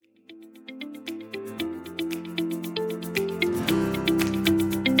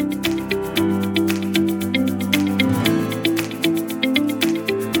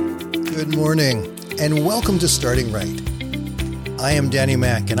and welcome to Starting Right. I am Danny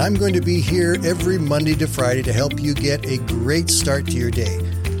Mack, and I'm going to be here every Monday to Friday to help you get a great start to your day.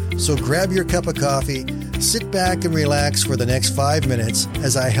 So grab your cup of coffee, sit back and relax for the next 5 minutes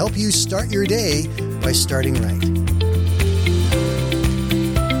as I help you start your day by starting right.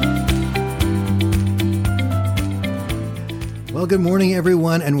 Well, good morning,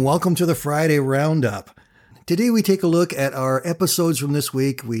 everyone, and welcome to the Friday Roundup. Today we take a look at our episodes from this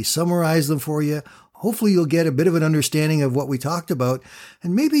week. We summarize them for you. Hopefully you'll get a bit of an understanding of what we talked about,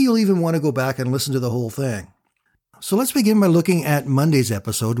 and maybe you'll even want to go back and listen to the whole thing. So let's begin by looking at Monday's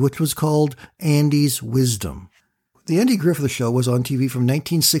episode, which was called Andy's Wisdom. The Andy Griffith Show was on TV from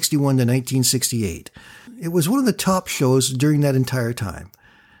 1961 to 1968. It was one of the top shows during that entire time.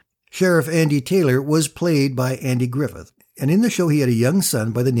 Sheriff Andy Taylor was played by Andy Griffith, and in the show he had a young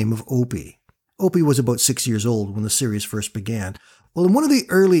son by the name of Opie. Opie was about 6 years old when the series first began. Well, in one of the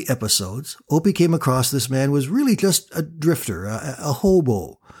early episodes, Opie came across this man who was really just a drifter, a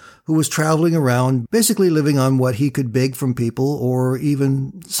hobo, who was traveling around, basically living on what he could beg from people or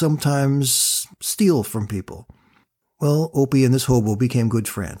even sometimes steal from people. Well, Opie and this hobo became good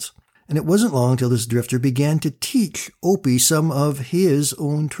friends. And it wasn't long until this drifter began to teach Opie some of his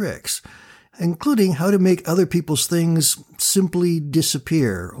own tricks, including how to make other people's things simply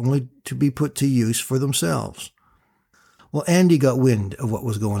disappear, only to be put to use for themselves. Well, Andy got wind of what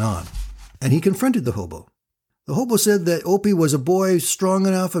was going on, and he confronted the hobo. The hobo said that Opie was a boy strong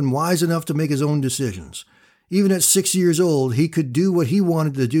enough and wise enough to make his own decisions. Even at 6 years old, he could do what he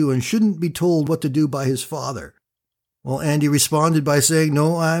wanted to do and shouldn't be told what to do by his father. Well, Andy responded by saying,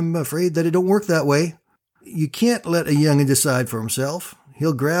 "No, I'm afraid that it don't work that way. You can't let a young'un decide for himself.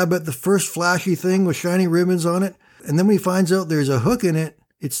 He'll grab at the first flashy thing with shiny ribbons on it, and then when he finds out there's a hook in it,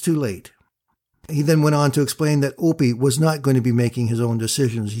 it's too late." He then went on to explain that Opie was not going to be making his own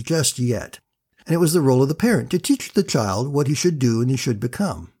decisions just yet. And it was the role of the parent to teach the child what he should do and he should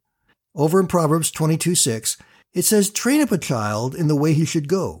become. Over in Proverbs 22:6, it says, "Train up a child in the way he should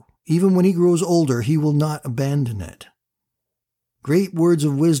go. Even when he grows older, he will not abandon it." Great words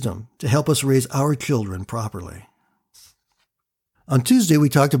of wisdom to help us raise our children properly. On Tuesday, we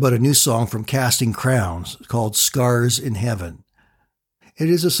talked about a new song from Casting Crowns called Scars in Heaven. It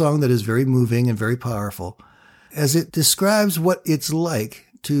is a song that is very moving and very powerful, as it describes what it's like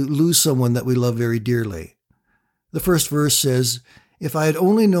to lose someone that we love very dearly. The first verse says, "If I had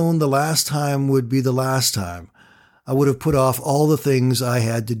only known the last time would be the last time, I would have put off all the things I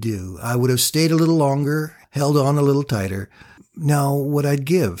had to do. I would have stayed a little longer, held on a little tighter. Now what I'd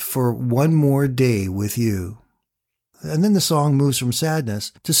give for one more day with you." And then the song moves from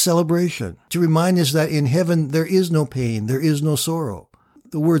sadness to celebration, to remind us that in heaven there is no pain, there is no sorrow.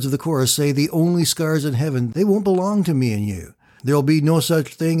 The words of the chorus say, "The only scars in heaven, they won't belong to me and you. There'll be no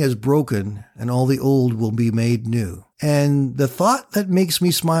such thing as broken, and all the old will be made new." And the thought that makes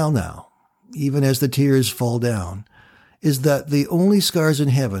me smile now, even as the tears fall down, is that the only scars in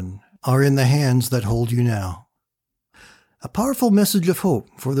heaven are in the hands that hold you now. A powerful message of hope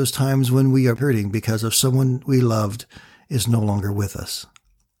for those times when we are hurting because of someone we loved is no longer with us.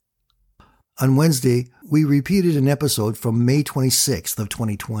 On Wednesday, we repeated an episode from May 26th of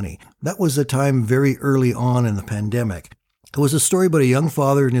 2020. That was a time very early on in the pandemic. It was a story about a young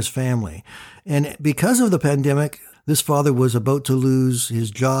father and his family. And because of the pandemic, this father was about to lose his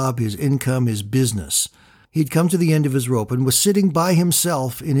job, his income, his business. He'd come to the end of his rope and was sitting by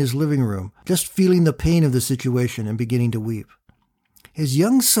himself in his living room, just feeling the pain of the situation and beginning to weep. His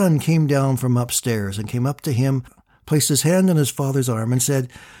young son came down from upstairs and came up to him, placed his hand on his father's arm and said,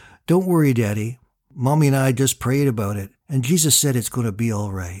 "Don't worry, Daddy. Mommy and I just prayed about it, and Jesus said it's going to be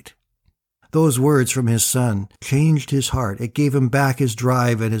all right." Those words from his son changed his heart. It gave him back his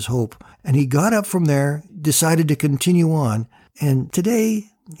drive and his hope. And he got up from there, decided to continue on, and today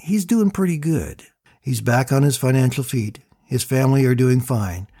he's doing pretty good. He's back on his financial feet. His family are doing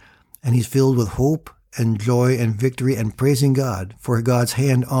fine. And he's filled with hope and joy and victory and praising God for God's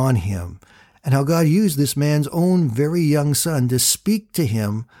hand on him and how God used this man's own very young son to speak to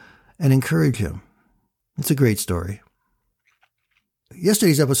him and encourage him. It's a great story.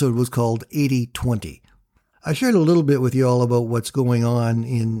 Yesterday's episode was called 80-20. I shared a little bit with you all about what's going on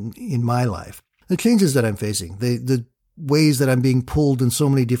in my life, the changes that I'm facing, the ways that I'm being pulled in so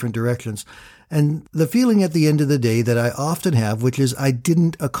many different directions, and the feeling at the end of the day that I often have, which is I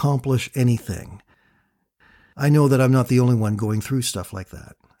didn't accomplish anything. I know that I'm not the only one going through stuff like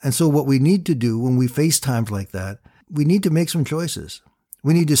that. And so what we need to do when we face times like that, we need to make some choices.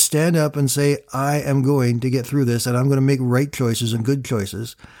 We need to stand up and say, I am going to get through this, and I'm going to make right choices and good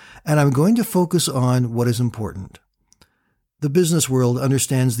choices, and I'm going to focus on what is important. The business world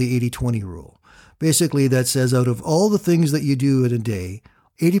understands the 80-20 rule. Basically, that says out of all the things that you do in a day,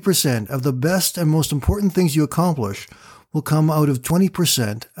 80% of the best and most important things you accomplish will come out of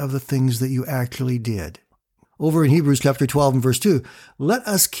 20% of the things that you actually did. Over in Hebrews chapter 12 and verse 2, let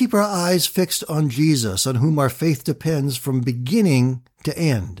us keep our eyes fixed on Jesus, on whom our faith depends from beginning to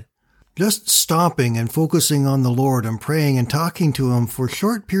end. Just stopping and focusing on the Lord and praying and talking to Him for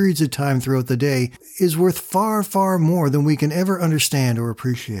short periods of time throughout the day is worth far, far more than we can ever understand or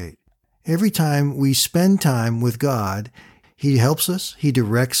appreciate. Every time we spend time with God, He helps us, He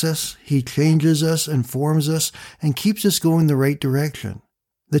directs us, He changes us and forms us and keeps us going the right direction.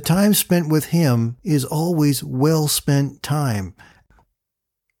 The time spent with Him is always well-spent time.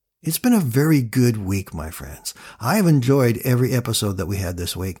 It's been a very good week, my friends. I have enjoyed every episode that we had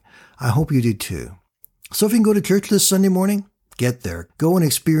this week. I hope you did too. So if you can go to church this Sunday morning, get there. Go and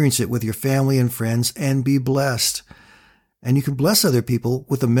experience it with your family and friends and be blessed. And you can bless other people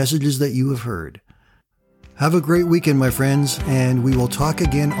with the messages that you have heard. Have a great weekend, my friends, and we will talk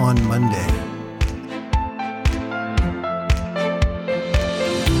again on Monday.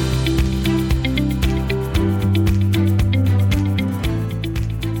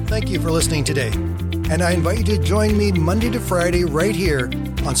 Thank you for listening today, and I invite you to join me Monday to Friday right here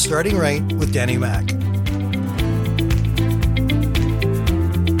on Starting Right with Danny Mac.